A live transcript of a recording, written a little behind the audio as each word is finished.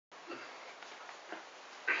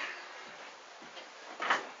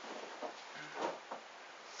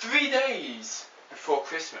3 days before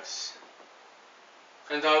Christmas,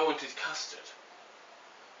 and I wanted custard.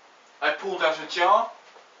 I pulled out a jar.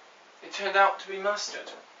 It turned out to be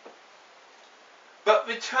mustard. But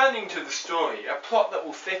returning to the story, a plot that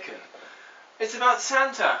will thicken. It's about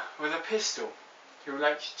Santa with a pistol who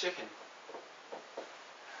likes chicken.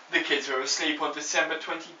 The kids were asleep on December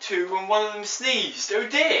 22 when one of them sneezed. Oh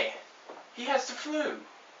dear, he has the flu.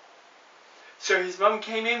 So his mum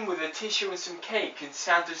came in with a tissue and some cake, and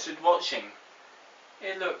Santa stood watching.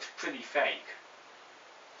 It looked pretty fake.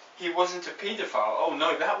 He wasn't a paedophile. Oh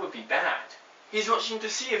no, that would be bad. He's watching to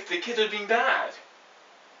see if the kid had been bad.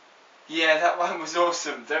 Yeah, that one was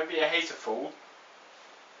awesome. Don't be a hater, fool.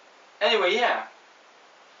 Anyway, yeah.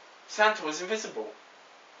 Santa was invisible.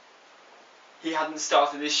 He hadn't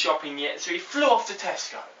started his shopping yet, so he flew off to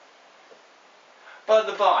Tesco. By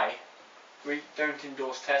the by, we don't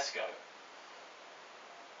endorse Tesco.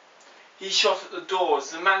 He shot at the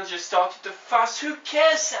doors. The manager started to fuss. Who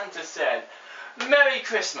cares, Santa said. Merry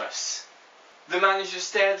Christmas. The manager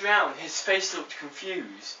stared round. His face looked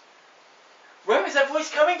confused. Where is that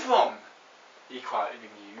voice coming from? He quietly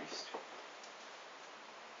mused.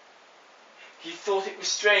 He thought it was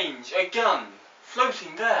strange. A gun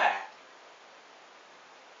floating there.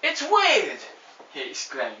 It's weird, he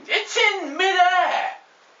exclaimed. It's in mid-air.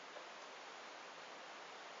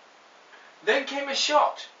 Then came a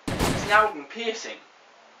shot. It was loud and piercing.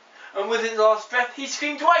 And with his last breath he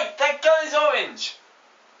screamed, wait, that gun is orange.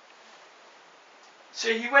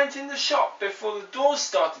 So he went in the shop before the doors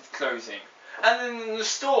started closing. And then in the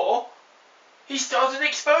store, he started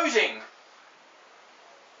exposing.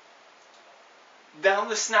 Down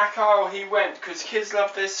the snack aisle he went, because kids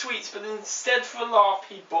love their sweets, but instead for a laugh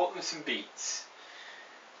he bought them some beets.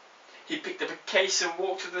 He picked up a case and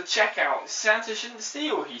walked to the checkout. Santa shouldn't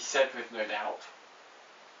steal, he said with no doubt.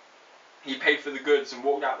 He paid for the goods and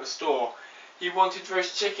walked out the store. He wanted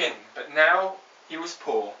roast chicken, but now he was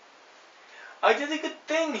poor. I did a good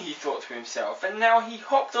thing, he thought to himself, and now he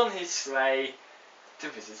hopped on his sleigh to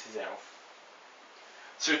visit his elf.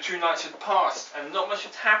 So 2 nights had passed, and not much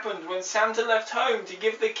had happened when Santa left home to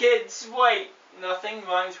give the kids... Wait, nothing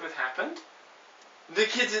rhymes with happened? The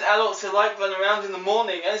kids and adults alike run around in the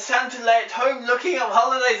morning, and Santa lay at home looking up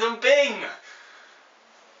holidays on Bing!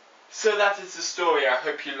 So that is the story. I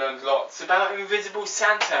hope you learned lots about Invisible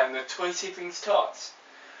Santa and the toy siblings tots.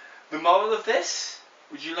 The moral of this,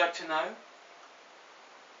 would you like to know?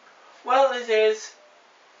 Well, it is...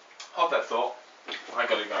 Hold that thought. I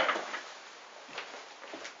gotta go.